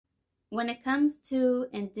When it comes to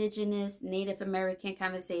Indigenous Native American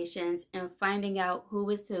conversations and finding out who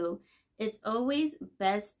is who, it's always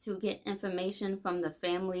best to get information from the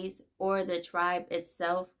families or the tribe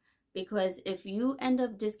itself, because if you end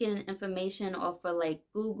up just getting information off of like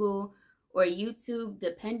Google or YouTube,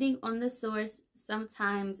 depending on the source,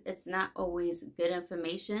 sometimes it's not always good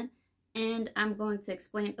information. And I'm going to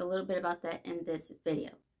explain a little bit about that in this video.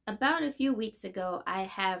 About a few weeks ago, I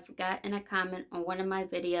have gotten a comment on one of my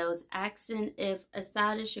videos asking if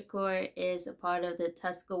Assata Shakur is a part of the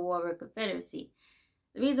Tuscarora Confederacy.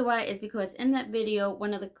 The reason why is because in that video,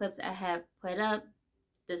 one of the clips I have put up,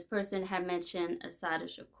 this person had mentioned Assata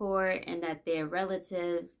Shakur and that they're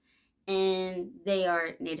relatives and they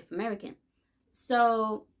are Native American.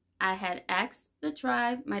 So I had asked the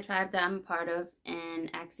tribe, my tribe that I'm a part of, and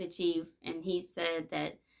asked the chief, and he said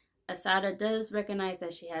that Assata does recognize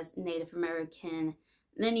that she has Native American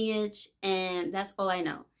lineage, and that's all I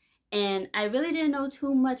know. And I really didn't know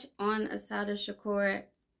too much on Assata Shakur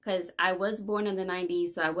because I was born in the 90s,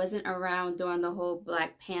 so I wasn't around during the whole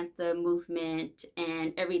Black Panther movement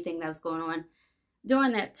and everything that was going on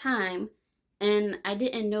during that time. And I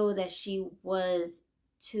didn't know that she was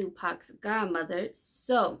Tupac's godmother.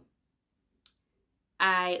 So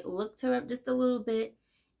I looked her up just a little bit,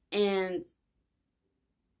 and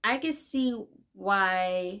I can see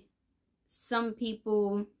why some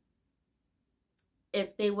people,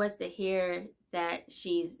 if they was to hear that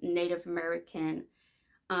she's Native American,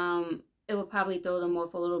 it would probably throw them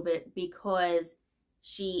off a little bit, because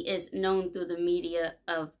she is known through the media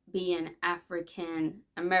of being African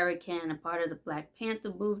American, a part of the Black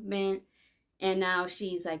Panther movement, and now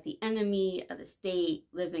she's like the enemy of the state,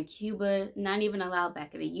 lives in Cuba, not even allowed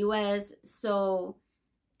back in the US. So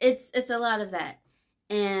it's a lot of that.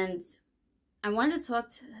 And I wanted to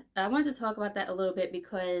talk about that a little bit,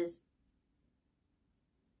 because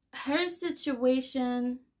her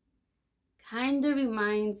situation kind of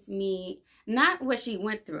reminds me, not what she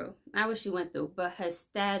went through, but her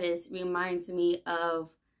status reminds me of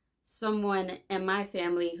someone in my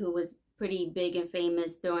family who was pretty big and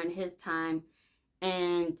famous during his time,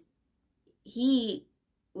 and he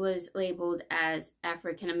was labeled as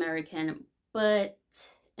African American, but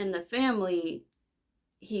in the family,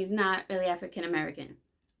 he's not really African American.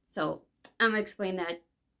 So I'm gonna explain that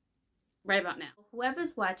right about now.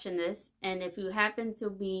 Whoever's watching this, and if you happen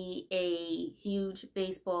to be a huge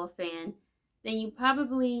baseball fan, then you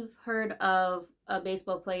probably heard of a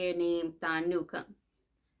baseball player named Don Newcombe.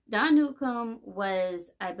 Don Newcombe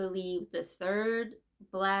was, I believe, the third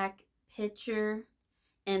Black pitcher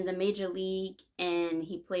in the major league, and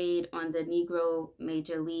he played on the Negro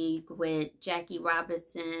Major League with Jackie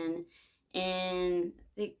Robinson and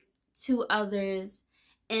I think two others,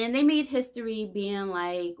 and they made history being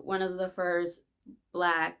like one of the first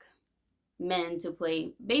Black men to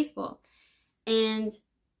play baseball. And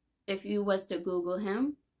if you was to Google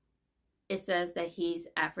him, it says that he's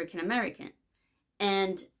African American,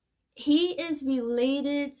 and he is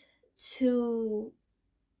related to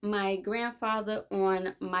my grandfather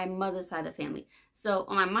on my mother's side of the family. So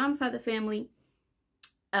on my mom's side of the family,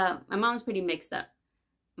 my mom's pretty mixed up.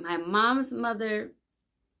 My mom's mother,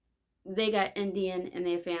 they got Indian in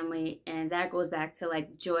their family, and that goes back to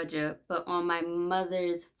like Georgia. But on my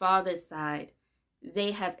mother's father's side,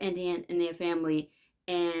 they have Indian in their family,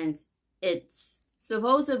 and it's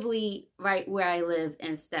supposedly right where I live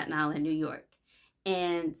in Staten Island, New York.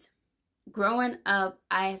 And growing up,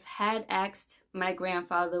 I've had asked my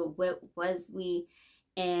grandfather what was we,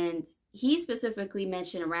 and he specifically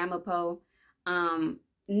mentioned Ramapo.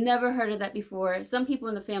 Never heard of that before. Some people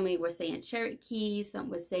in the family were saying Cherokee, some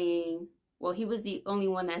were saying, well, he was the only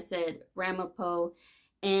one that said Ramapo.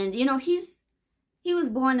 And you know, he was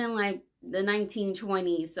born in like the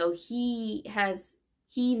 1920s, so he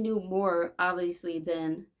knew more obviously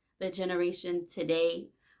than the generation today,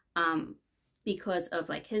 because of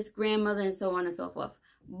like his grandmother and so on and so forth.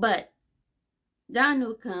 But Don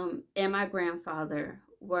Newcombe and my grandfather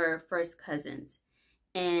were first cousins,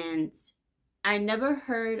 and I never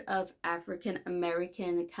heard of African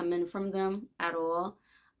American coming from them at all.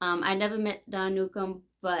 I never met Don Newcombe,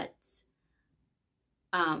 but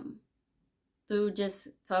through just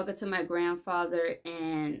talking to my grandfather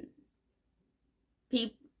and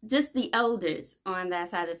just the elders on that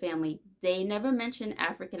side of the family, they never mentioned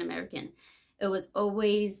African American. It was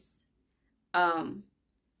always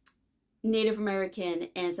Native American,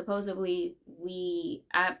 and supposedly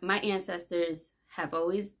my ancestors have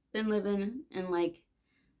always been living in like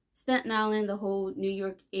Staten Island, the whole New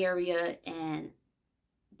York area, and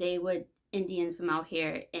they were Indians from out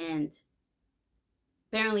here, and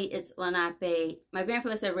apparently it's Lenape. My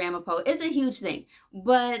grandfather said Ramapo. It's a huge thing,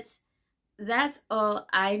 but that's all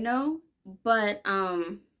I know. But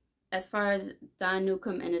as far as Don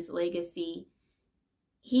Newcombe and his legacy,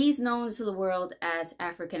 he's known to the world as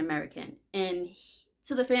African American, and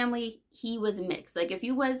to the family, he was mixed. Like if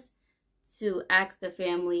you was to ask the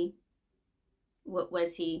family, what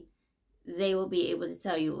was he? They will be able to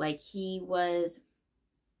tell you. Like he was.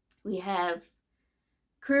 We have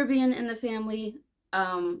Caribbean in the family.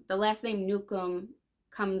 The last name Newcombe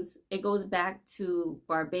it goes back to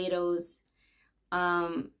Barbados.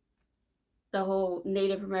 The whole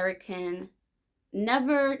Native American.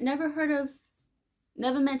 Never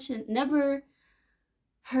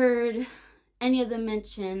heard any of them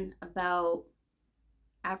mention about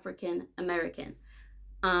African American.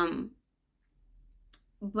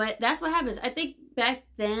 But that's what happens. I think back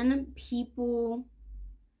then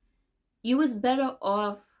you was better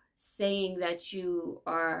off saying that you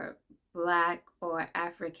are Black or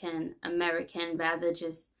African American rather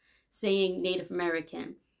just saying Native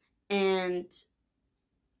American. And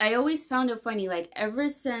I always found it funny, like ever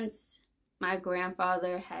since my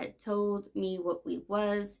grandfather had told me what we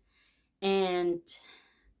was, and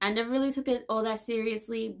I never really took it all that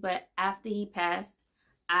seriously, but after he passed,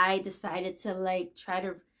 I decided to like try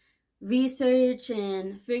to research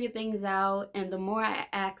and figure things out. And the more I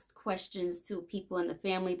asked questions to people in the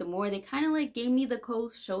family, the more they kind of like gave me the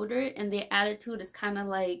cold shoulder, and their attitude is kind of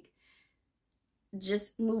like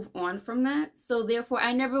just move on from that. So therefore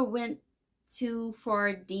I never went too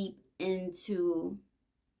far deep into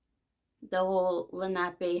the whole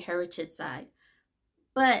Lenape heritage side.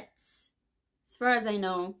 But as far as I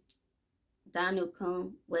know, Don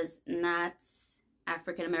Newcombe was not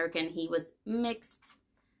African American. He was mixed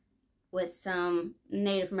with some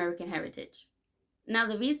Native American heritage. Now,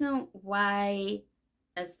 the reason why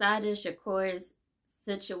Assata Shakur's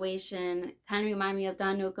situation kind of remind me of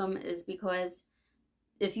Don Newcombe is because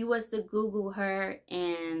if you was to Google her,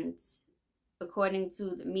 and according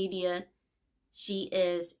to the media, she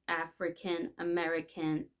is African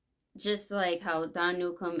American. Just like how Don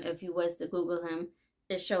Newcombe, if you was to Google him,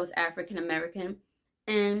 it shows African American.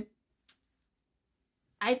 And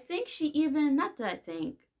I think she even, not that I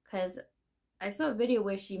think, because I saw a video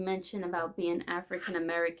where she mentioned about being African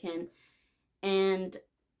American, and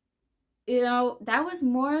you know, that was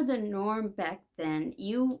more the norm back then.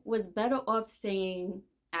 You was better off saying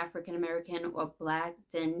African American or Black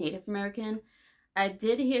than Native American. I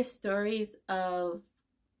did hear stories of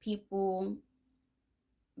people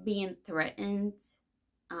being threatened,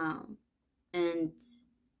 and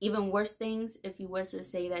even worse things if you was to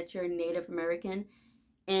say that you're Native American,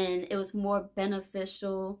 and it was more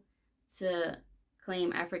beneficial to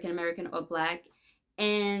claim African American or Black.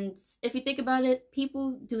 And if you think about it,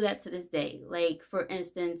 people do that to this day. Like for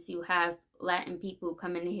instance, you have Latin people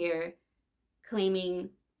coming here claiming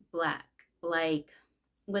Black. Like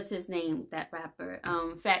what's his name, that rapper,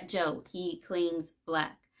 Fat Joe, he claims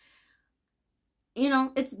Black. You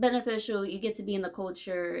know, it's beneficial. You get to be in the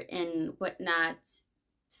culture and whatnot.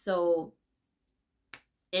 So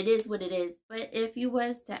it is what it is. But if you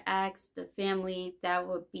was to ask the family, that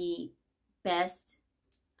would be best.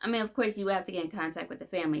 I mean, of course, you have to get in contact with the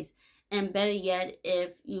families. And better yet,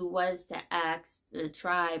 if you was to ask the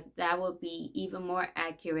tribe, that would be even more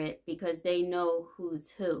accurate because they know who's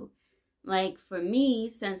who. Like for me,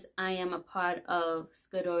 since I am a part of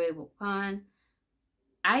Skidore Waupun,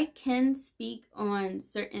 I can speak on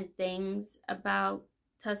certain things about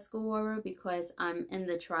Tuscarora because I'm in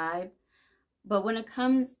the tribe. But when it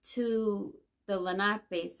comes to the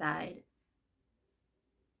Lenape side,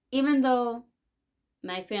 even though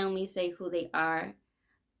my family say who they are,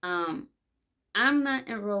 I'm not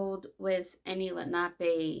enrolled with any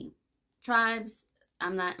Lenape tribes.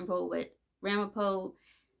 I'm not enrolled with Ramapo.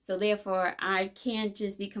 So therefore, I can't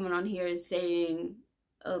just be coming on here saying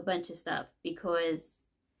a bunch of stuff because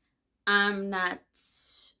I'm not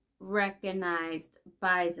recognized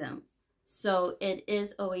by them. So it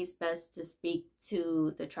is always best to speak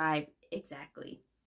to the tribe exactly.